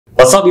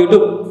What's up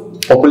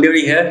YouTube?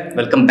 Popularity here.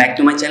 Welcome back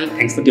to my channel.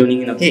 Thanks for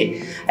tuning in.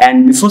 Okay,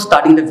 and before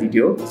starting the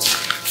video,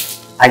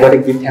 I got a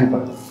gift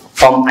hamper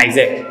from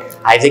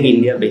Isaac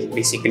India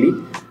basically.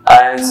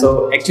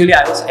 So actually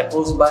I was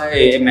approached by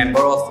a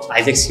member of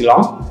Isaac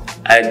Shillong.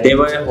 They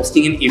were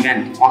hosting an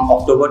event on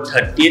October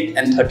 30th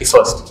and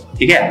 31st.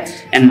 Okay,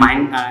 and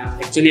mine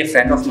actually a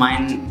friend of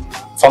mine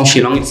from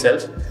Shillong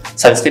itself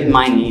suggested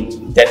my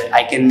name that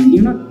I can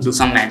do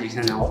some magic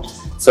and all.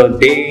 So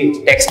they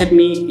texted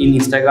me in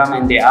Instagram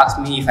and they asked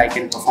me if I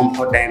can perform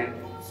for them.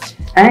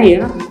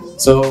 And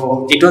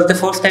so it was the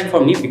first time for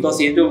me because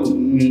ये जो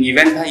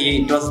event था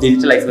ये it was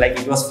digitalized, like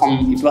it was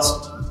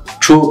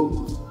through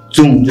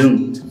Zoom.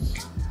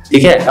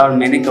 ठीक है, और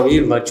मैंने कभी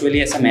virtually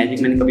ऐसा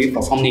मैजिक मैंने कभी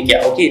परफॉर्म नहीं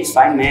किया. ओके इट्स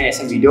फाइन, मैं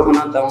ऐसा वीडियो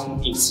बनाता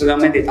हूँ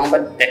इंस्टाग्राम में देता हूँ,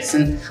 but that's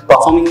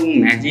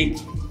performing magic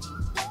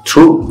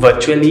through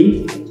virtually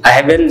I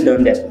haven't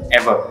done that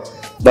ever,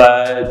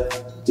 but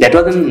that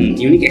was an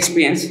unique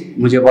experience.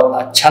 मुझे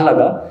बहुत अच्छा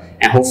लगा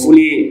and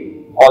hopefully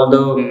all the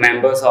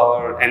members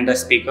and the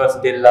speakers,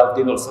 they loved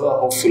it also,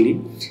 hopefully.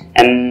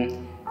 And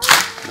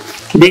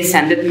they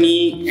sent me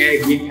a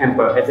gift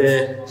hamper as a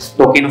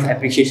token of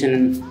appreciation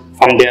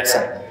from their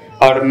side.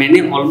 और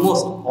मैंने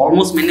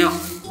almost मैंने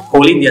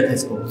खोल ही दिया था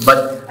इसको, but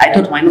I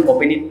thought why not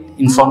open it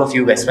in front of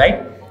you guys, right?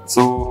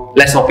 So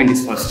let's open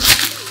this first.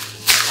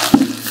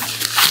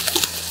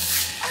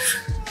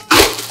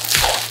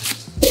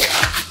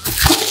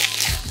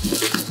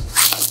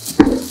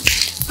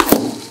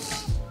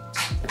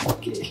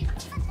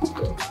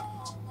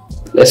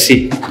 Let's see,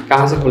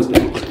 कहाँ से खोलते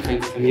हैं?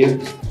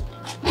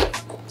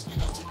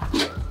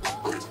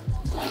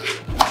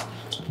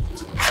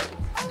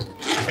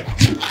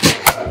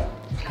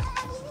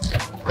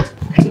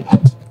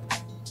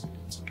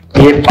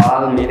 ये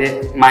बाल मेरे,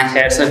 my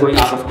hairs are going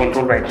out of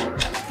control right now.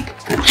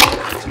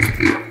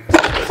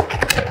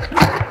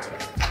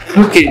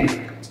 Okay.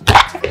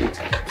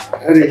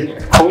 अरे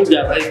खोल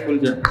जा भाई, खोल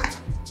जा.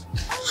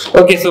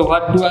 Okay, so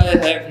what do I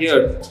have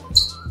here?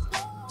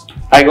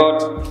 I got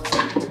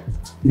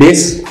this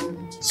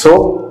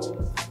soap,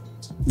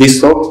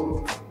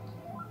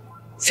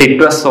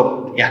 citrus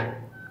soap, yeah.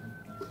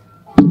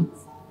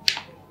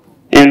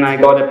 And I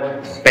got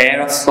a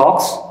pair of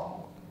socks.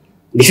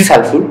 This is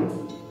helpful.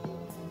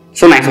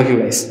 So nice of you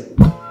guys.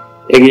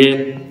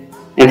 Again,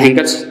 and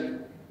handkerchief,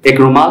 एक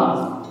रुमाल,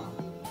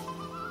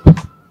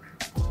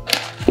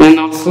 and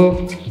also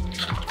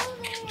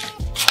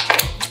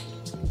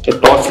a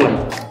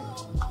torchlight.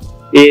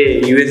 A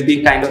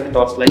USB kind of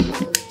torchlight.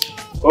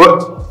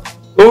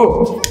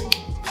 Oh,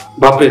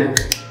 बाप रे,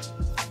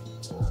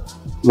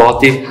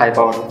 बहुत ही high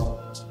power.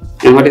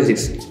 And what is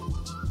this?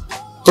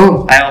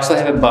 Oh, I also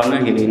have a burner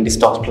here in this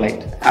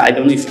torchlight. I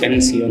don't know if you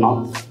can see or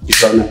not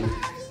this burner.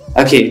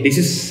 Okay, this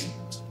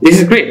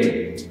is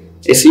great.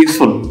 It's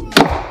useful.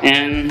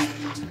 And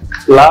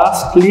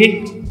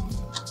lastly,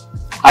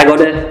 I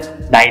got a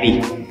diary.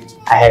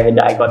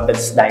 I got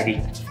this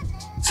diary.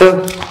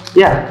 So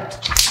yeah,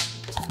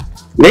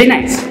 very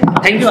nice.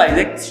 Thank you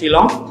Isaac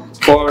Shillong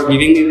for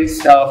giving me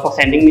this, for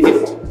sending me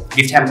this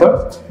gift hamper.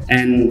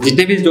 And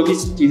जितने भी जो भी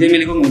चीजें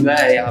मेरे को मिल रहा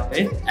है यहाँ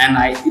पे, and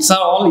it's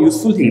all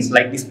useful things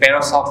like this pair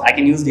of socks. I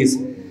can use this,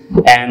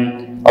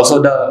 and also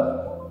the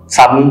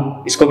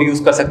साबुन इसको भी यूज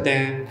कर सकते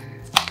हैं,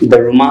 the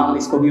रुमाल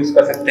इसको भी यूज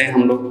कर सकते हैं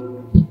हम लोग,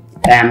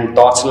 and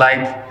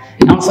torchlight,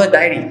 and also a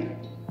diary.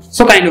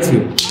 So kind of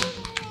you,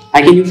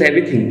 I can use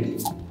everything.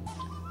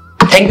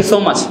 Thank you so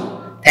much.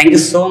 Thank you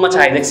so much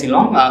Isaac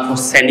Shillong for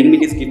sending me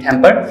this gift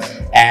hamper,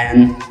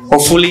 and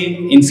hopefully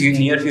in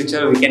near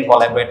future we can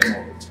collaborate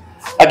more.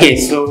 Okay,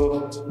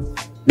 so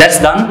that's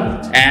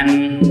done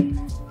and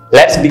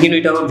let's begin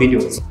with our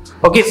videos.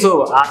 Okay, so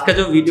आज का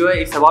जो video है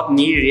it's about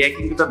me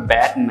reacting to the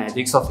bad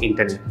magics of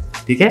internet.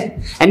 ठीक है,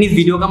 and इस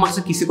video का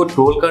मकसद किसी को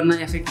ट्रोल करना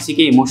या फिर किसी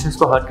के इमोशंस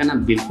को हर्ट करना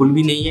बिल्कुल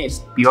भी नहीं है. It's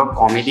pure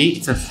comedy,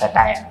 it's a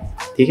satire.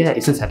 ठीक है,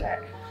 it's a satire.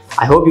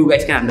 I hope you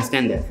guys can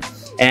understand that.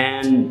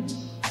 And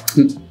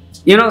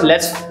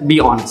let's be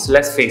honest,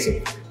 let's face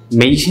it,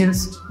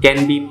 magicians can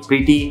be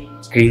pretty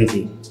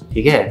cringy.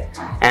 ठीक है,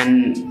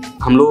 एंड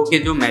हम लोगों के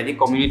जो मैजिक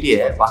कम्युनिटी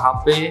है वहाँ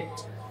पे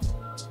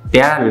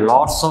there are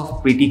lots of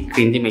pretty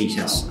cringy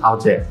magicians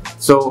out there.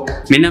 So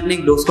मैंने अपने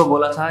एक दोस्त को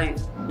बोला था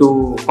to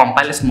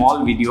compile a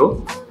small video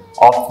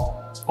of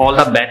all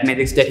the bad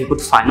magics that he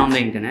could find on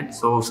the internet.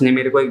 So उसने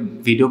मेरे को एक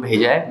वीडियो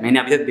भेजा है, मैंने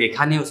अभी तक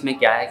देखा नहीं उसमें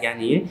क्या है क्या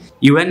नहीं है.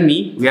 You and me,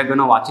 we are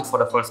gonna watch it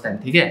for the first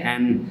time. ठीक है,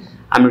 and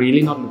I'm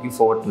really not looking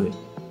forward to it.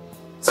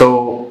 So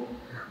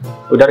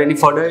without any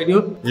further ado,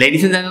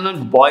 ladies and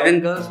gentlemen, boys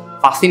and girls,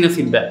 fasten your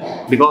seatbelt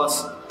because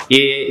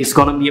ये it's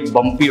gonna be a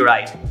bumpy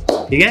ride.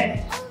 ठीक है,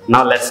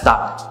 now let's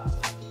start.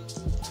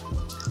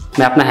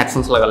 मैं अपना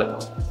headphones लगा लेता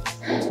हूँ.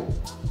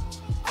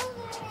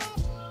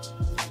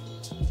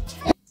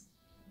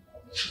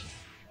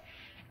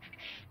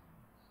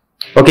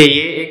 Okay,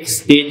 ये एक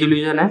स्टेज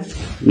इल्यूजन है.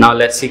 नाउ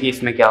लेट्स सी कि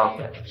इसमें क्या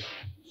होता है.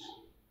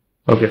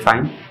 Okay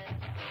fine.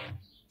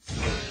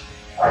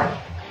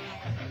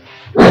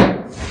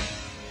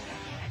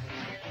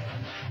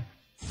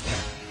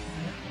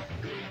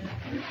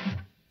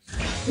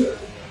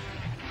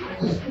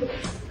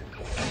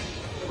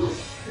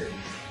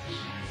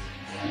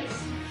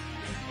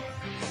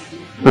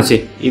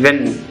 see,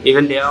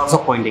 even they are also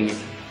pointing it.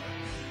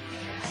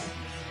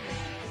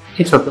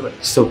 It's okay, but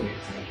it's okay.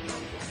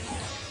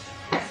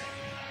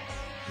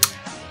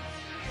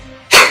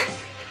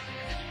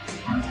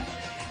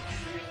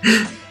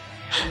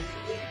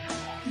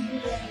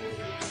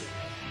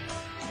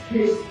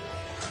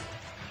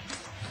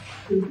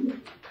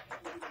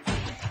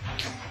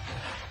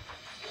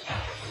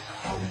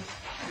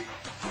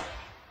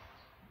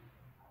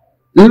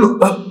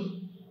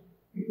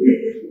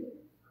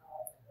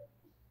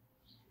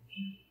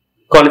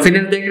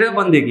 Confidence देख रहे हो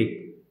बंदे की?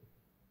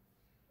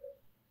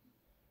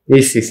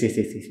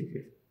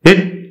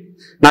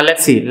 Now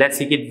let's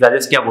see कि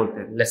जजेस क्या बोलते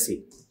हैं. Let's see.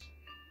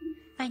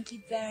 Thank you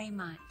very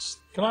much.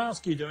 Can I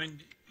ask you, you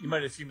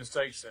made a few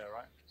mistakes there,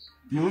 right?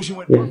 The illusion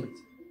went perfect.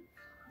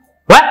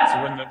 What? So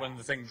when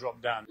the thing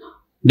dropped down.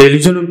 The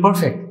illusion went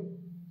perfect.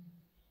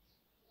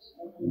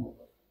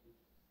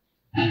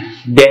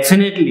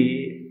 Definitely,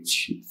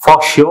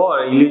 for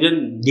sure,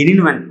 illusion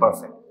didn't went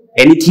perfect.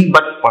 Anything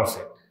but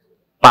perfect.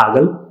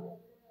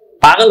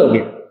 पागल हो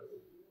गया.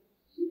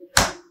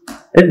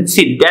 And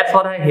see, that's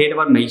what I hate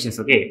about magicians.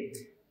 Okay,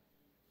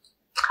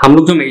 हम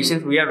लोग जो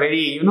magicians, we are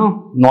very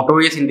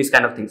notorious in this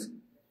kind of things.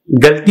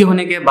 गलती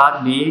होने के बाद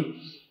भी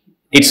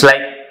it's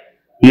like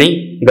नहीं,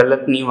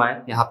 गलत नहीं हुआ है,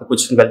 यहाँ पे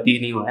कुछ गलती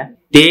नहीं हुआ है.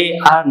 They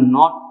are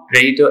not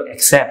ready to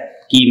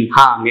accept कि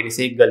हाँ मेरे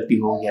से एक गलती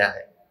हो गया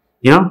है.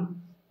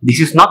 This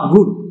is not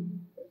good.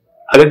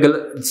 अगर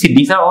see,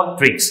 these are all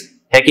tricks,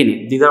 है कि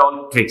नहीं? These are all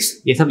tricks.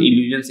 ये सब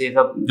illusions, ये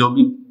सब जो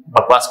भी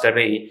बकवास कर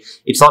रहे हैं,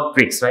 it's all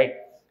tricks, right?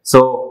 So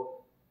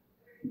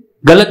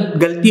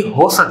गलती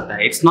हो सकता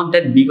है. It's not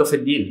that big of a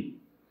deal.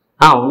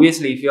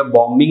 Obviously, if you are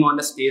bombing on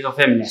the stage of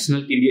a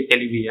national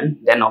television,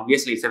 then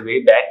obviously it's a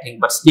very bad thing.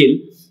 But still,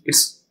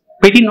 it's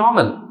pretty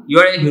normal. You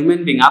are a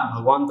human being. आप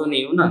भगवान तो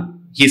नहीं हो ना.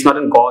 He is not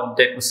a god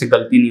that उससे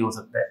गलती नहीं हो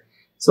सकता है.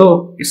 So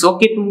it's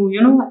okay to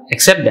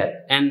accept that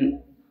and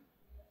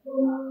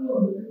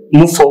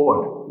move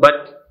forward. But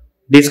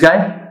this guy,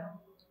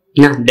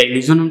 the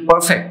illusion is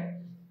perfect.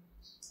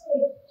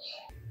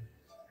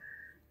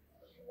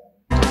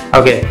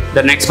 Okay,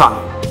 the next one.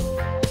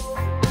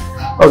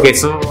 Okay,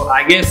 so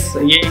I guess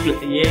ये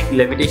एक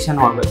levitation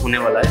होने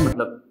वाला है,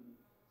 मतलब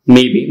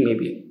maybe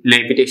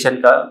levitation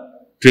का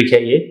trick है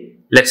ये.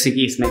 Let's see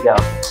कि इसमें क्या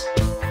होगा.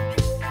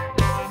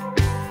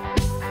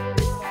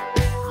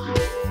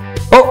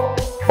 Oh.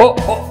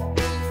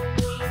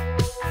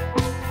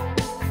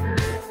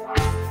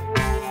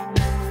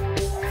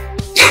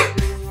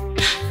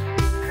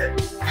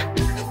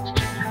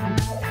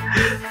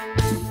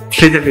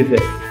 फिर से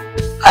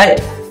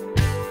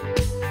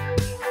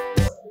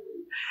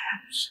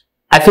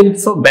I feel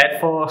so bad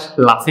for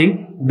laughing.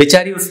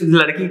 बेचारी उस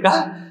लड़की का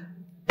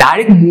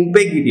डायरेक्ट मुंह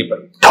पे गिरी पर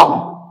Tom.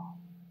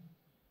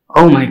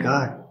 Oh my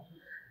god.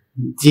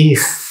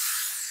 Jeez.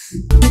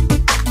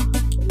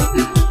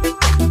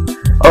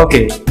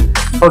 Okay,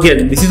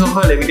 this is also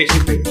a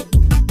levitation trick.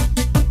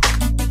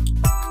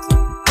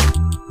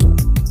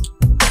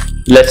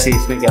 Let's see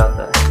इसमें क्या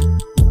होता है.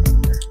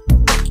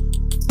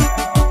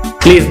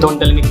 Please don't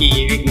tell me कि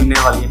ये भी गिरने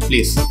वाली है,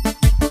 please.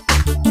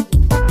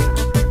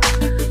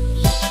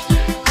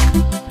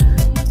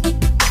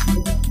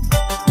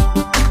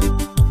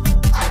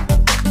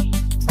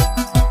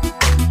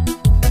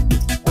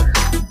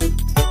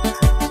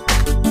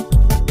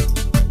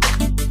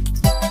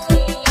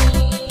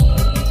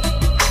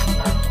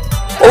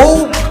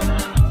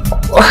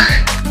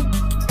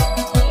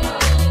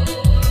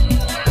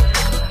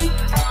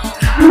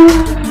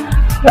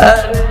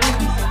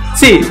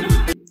 See,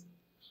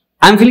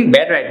 I'm feeling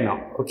bad right now.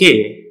 Okay,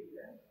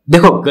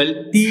 देखो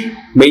गलती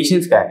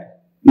magicians का है.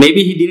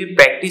 Maybe he didn't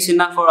practice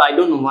enough or I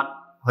don't know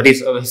what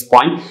is his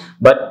point.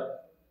 But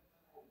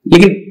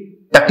लेकिन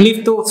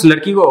तकलीफ तो उस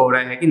लड़की को हो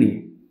रहा है कि नहीं?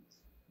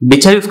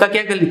 बेचारी उसका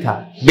क्या गलती था?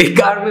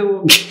 बेकार में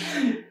वो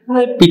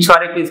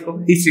पिछवाड़े पे इसको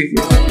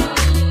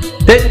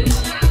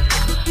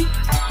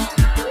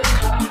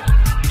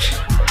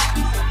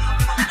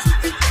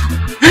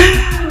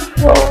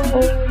Oh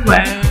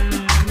man.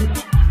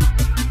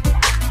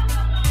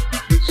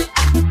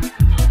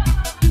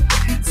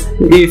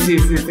 Yes.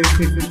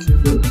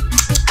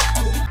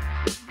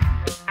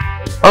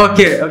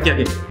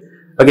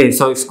 Okay.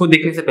 So इसको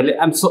देखने से पहले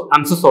I'm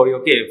so sorry.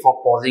 Okay, for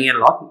pausing a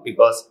lot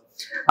because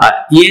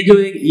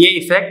ये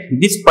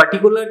इफेक्ट this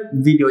particular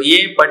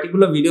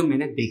video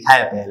मैंने देखा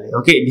है पहले.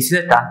 Okay, this is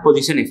a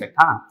transposition effect.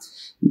 हाँ,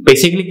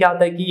 बेसिकली क्या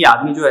होता है कि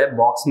आदमी जो है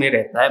बॉक्स में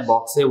रहता है,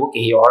 बॉक्स से वो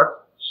कहीं और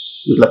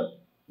मतलब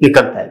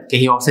निकलता है,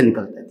 कहीं और से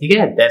निकलता है. ठीक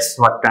है, that's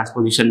what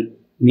transposition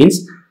means.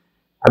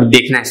 अब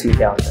देखना है इसमें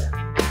क्या होता है.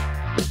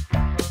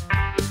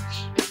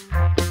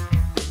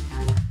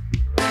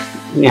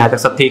 यहाँ तक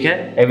सब ठीक है.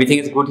 Everything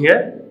is good here.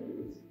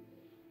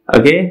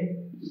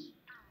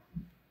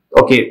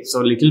 Okay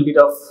so little bit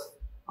of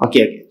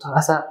okay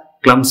थोड़ा सा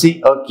क्लम्सी.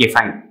 ओके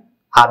फाइन,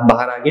 हाथ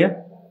बाहर आ गया.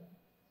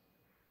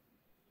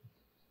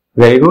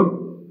 Very good.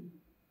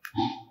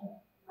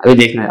 अभी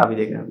देखना है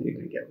क्या होगा.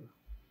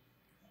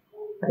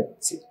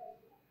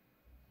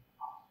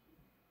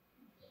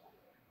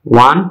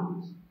 1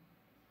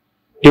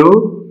 2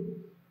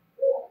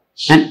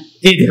 एंड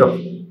ये देखो,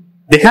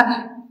 देखा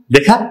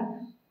देखा,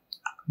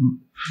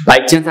 बाई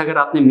चांस अगर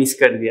आपने मिस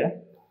कर दिया,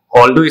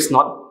 although it's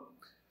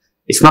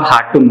not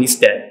hard to miss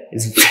that,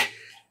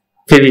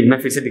 फिर भी मैं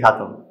फिर से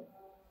दिखाता हूँ।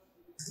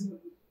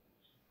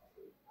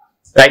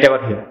 राइट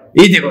अबाउट हियर,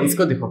 ये देखो,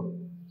 इसको देखो।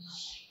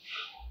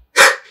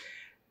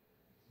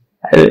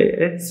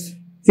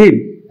 See,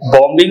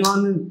 bombing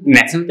on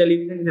national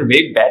television is a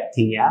very bad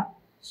thing, yeah.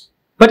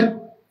 But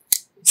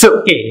it's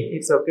okay.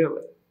 It's okay.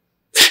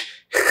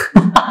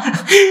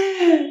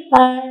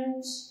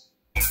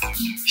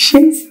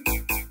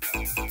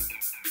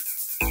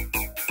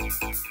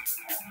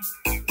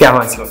 क्या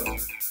हुआ इसको?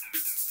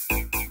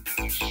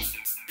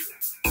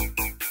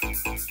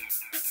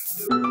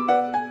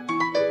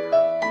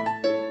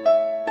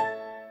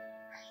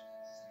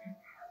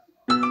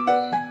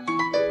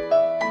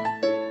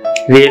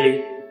 Really?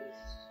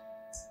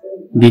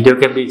 वीडियो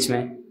के बीच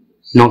में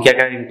नोकिया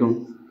का रिंगटोन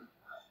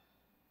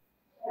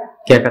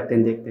क्या करते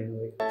हैं देखते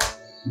हुए।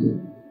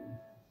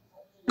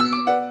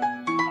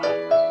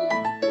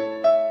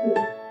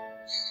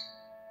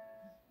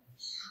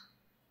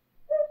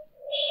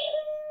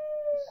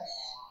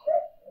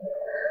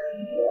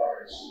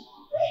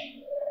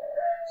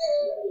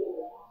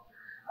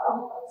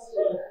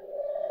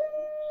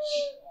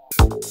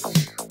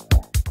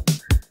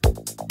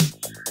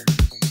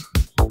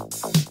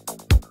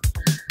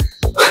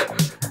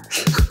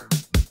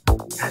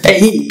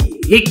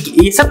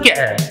 ये सब क्या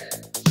है?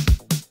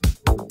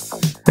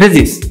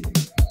 रेजिस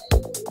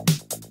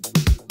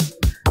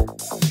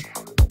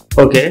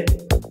ओके,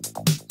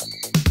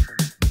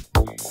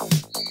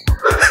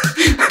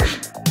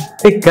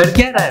 कर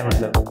क्या रहा है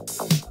मतलब?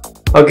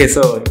 ओके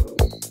सो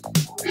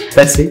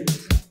लेट्स सी,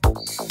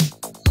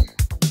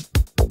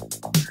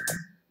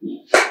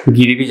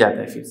 गिर भी जाता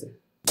है फिर से।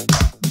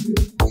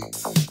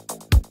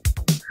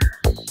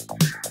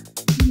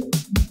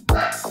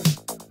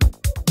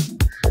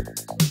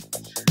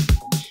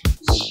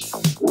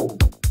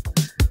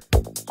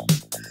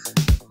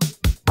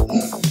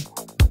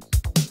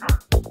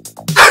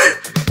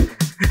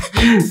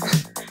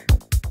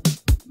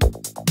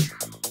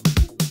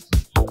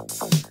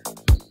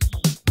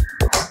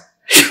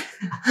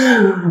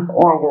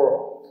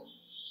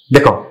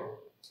 देखो,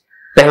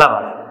 पहला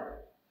बात,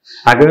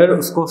 अगर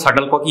उसको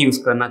शटलकॉक यूज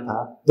करना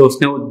था तो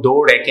उसने वो 2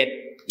 रैकेट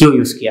क्यों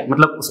यूज किया?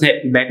 मतलब उसने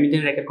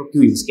बैडमिंटन रैकेट को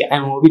क्यों यूज किया?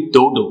 एंड वो भी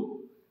 2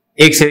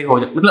 एक से भी हो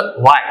जाए, मतलब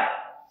व्हाई?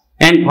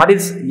 एंड व्हाट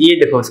इज, ये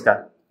देखो इसका,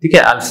 ठीक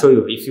है, I will show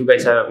you if you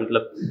guys are,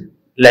 मतलब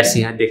लेट्स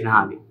सी, यहां देखना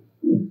आगे।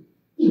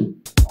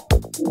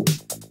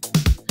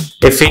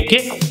 ये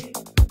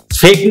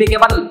फेंकने के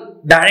बाद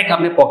डायरेक्ट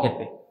अपने पॉकेट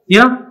पे,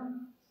 यू नो,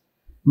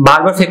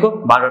 बार बार फेंको,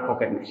 बार बार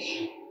पॉकेट में,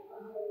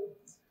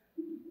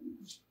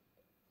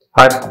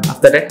 और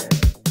आफ्टर दैट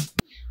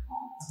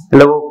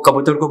मतलब वो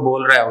कबूतर को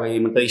बोल रहा है,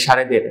 मतलब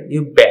इशारे दे रहा है,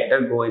 you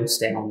better go and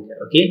stand on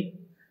their, okay,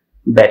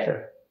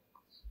 better.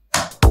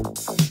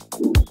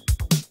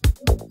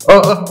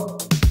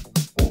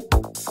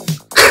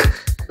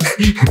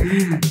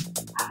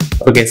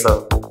 Okay so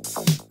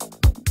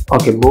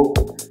okay वो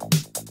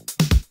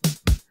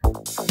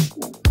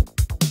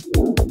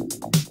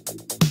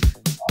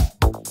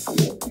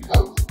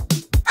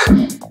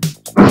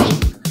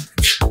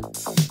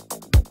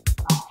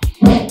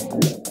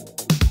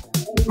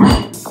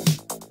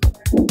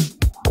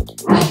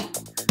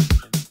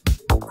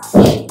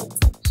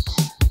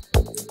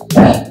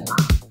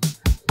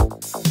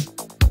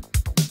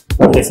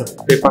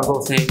पेपर को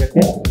उसने करके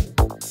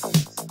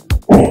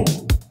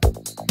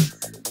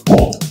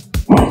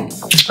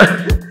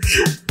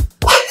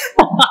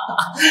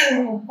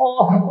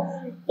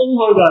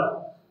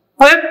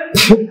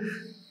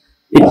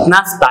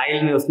इतना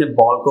स्टाइल में उसने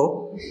बॉल को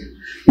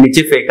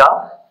नीचे फेंका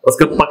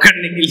उसको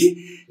पकड़ने के लिए,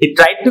 he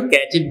tried to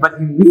catch it but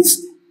he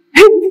missed।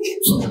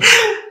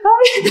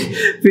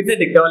 फिर से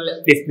देखते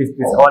हैं,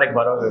 प्लीज और एक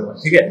बार और,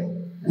 ठीक है।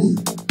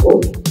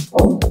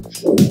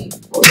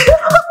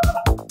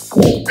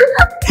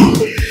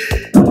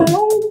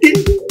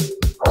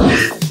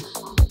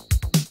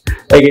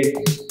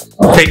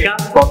 फेंका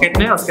पॉकेट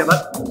में, उसके बाद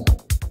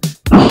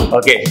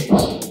okay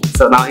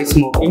so now he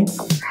smoking,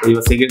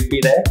 वो सिगरेट पी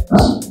रहा है,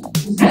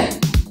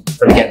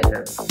 तो क्या कर रहा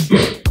है?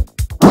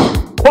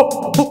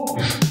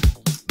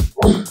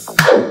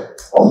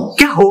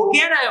 क्या हो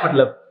गया रहा है?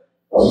 मतलब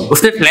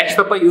उसने फ्लैश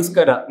पेपर यूज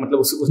करा, मतलब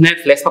उसने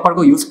फ्लैश पेपर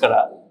को यूज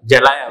करा,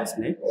 जलाया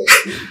उसने,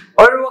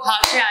 और वो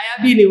हाथ में आया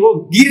भी नहीं, वो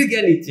गिर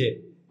गया नीचे।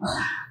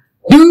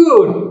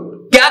 डूड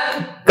क्या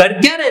कर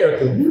क्या रहे हो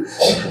तुम?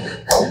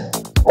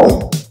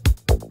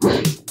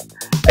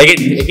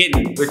 Again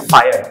with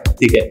fire,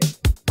 ठीक है।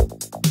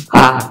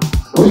 हाँ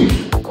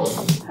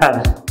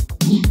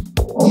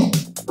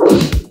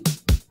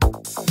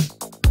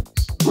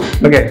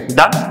ओके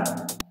डन,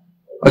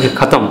 ओके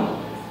खत्म।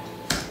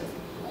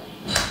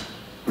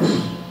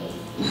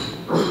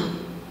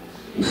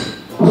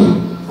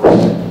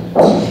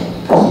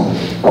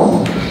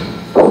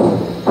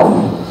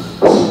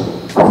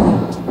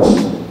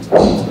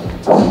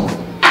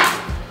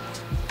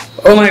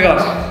 Oh my god,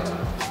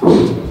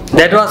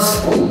 that was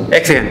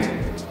excellent।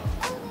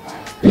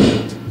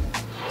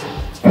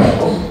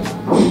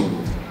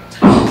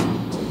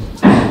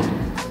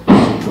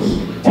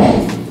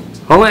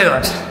 my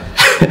god,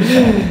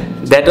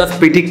 that was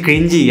pretty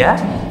cringy, yeah.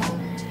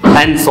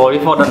 And sorry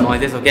for the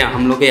noises, okay.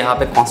 हम लोग के यहाँ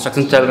पे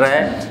कंस्ट्रक्शन चल रहा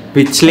है,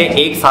 पिछले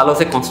 1 सालों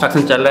से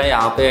कंस्ट्रक्शन चल रहा है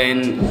यहाँ पे.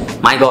 And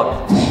my god,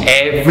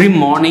 every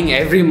morning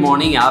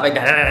यहाँ पे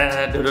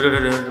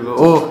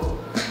oh,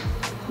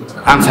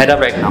 I'm fed up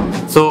right now.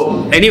 So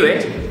anyway,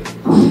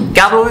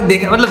 क्या आप लोगों ने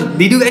देखा, मतलब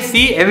did you guys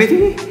see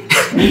everything?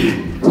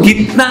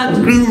 कितना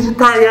cringe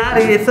था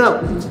यार ये सब.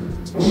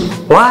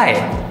 Why?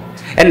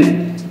 And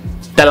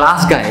the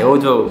last guy, वो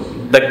जो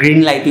the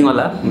green lighting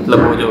वाला, मतलब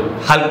वो जो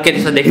हल्क के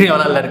जैसा देखने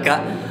वाला लड़का,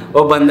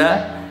 वो बंदा,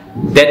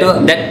 that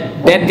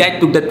guy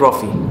took the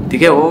trophy.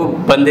 ठीक है, वो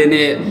बंदे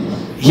ने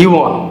he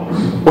won.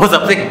 वो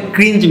सबसे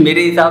cringe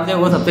मेरे हिसाब से,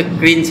 वो सबसे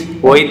cringe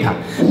वही था.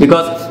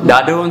 Because the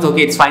other ones,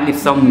 okay, it's fine if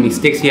some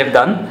mistakes they have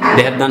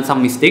done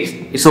some mistakes,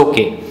 it's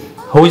okay.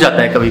 हो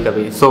जाता है कभी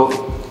कभी, so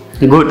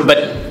good. But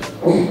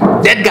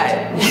that guy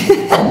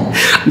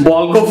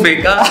ball को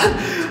फेंका,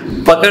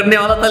 पकड़ने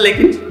वाला था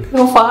लेकिन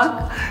वो fuck.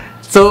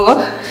 So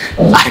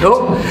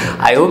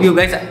I hope you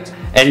guys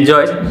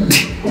enjoyed.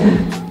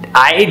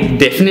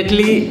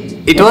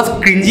 It was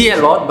cringy a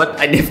lot, but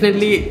I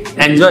definitely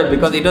enjoyed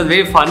because it was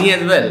very funny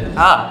as well.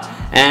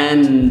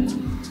 And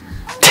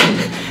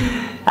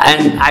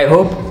I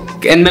hope,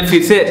 and मैं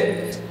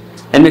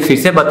फिर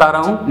से बता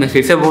रहा हूँ, मैं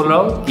फिर से बोल रहा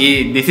हूँ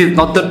कि this is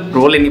not to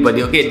troll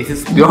anybody, okay? This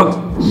is pure,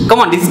 come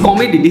on, this is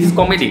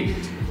comedy.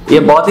 ये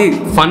बहुत ही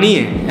funny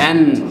है. And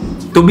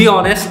to be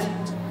honest,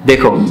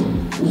 देखो,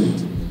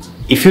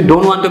 if you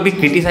don't want to be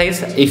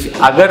criticized,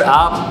 अगर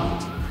आप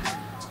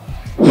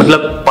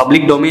मतलब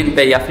पब्लिक डोमेन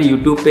पे या फिर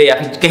यूट्यूब पे या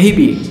फिर कहीं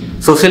भी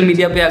सोशल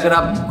मीडिया पे अगर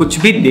आप कुछ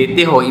भी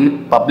देते हो इन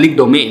पब्लिक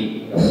डोमेन,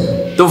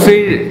 तो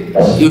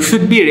फिर you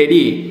should be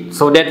ready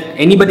so that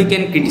anybody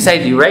can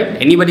criticise you, right?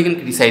 Anybody can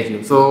criticise you.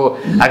 सो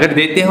अगर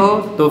देते हो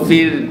तो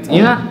फिर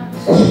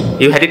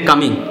यू हैड इट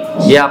कमिंग,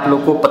 ये आप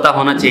लोग को पता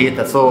होना चाहिए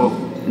था. So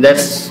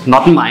that's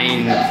not my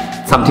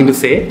something to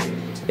से,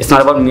 इट्स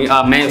नॉट अबाउट मी.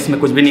 मैं उसमें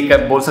कुछ भी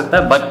नहीं बोल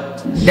सकता, but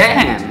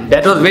dam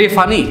that was very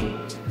funny.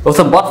 वो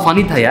सब बहुत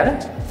फनी था यार.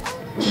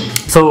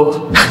 So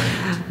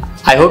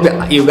I hope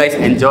you guys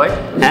enjoy,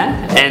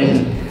 and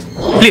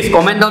please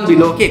comment down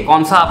below कि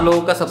कौन सा आप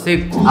लोगों के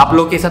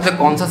हिसाब से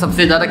कौन सा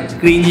सबसे ज़्यादा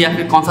क्रिंज या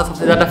फिर कौन सा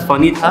सबसे ज़्यादा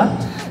फनी था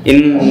इन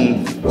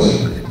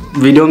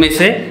वीडियो में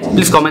से.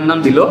 Please comment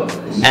down below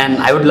and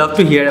I would love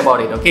to here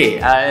about it, okay.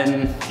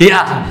 And या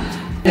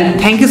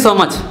थैंक यू सो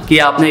मच कि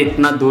आपने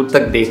इतना दूर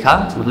तक देखा,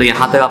 मतलब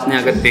यहाँ तक आपने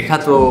अगर देखा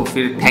तो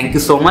फिर thank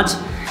you so much.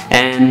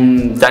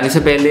 And जाने से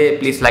पहले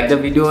please like the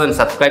video and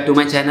subscribe to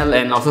my channel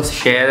and also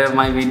share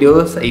my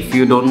videos if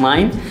you don't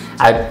mind.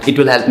 It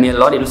will help me a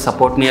lot, it will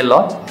support me a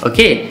lot,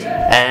 okay.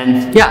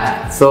 And या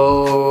सो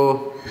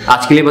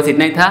आज के लिए बस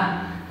इतना ही था.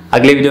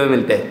 अगले video में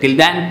मिलते हैं. Till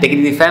then take it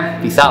easy fam,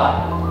 peace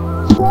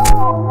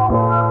out.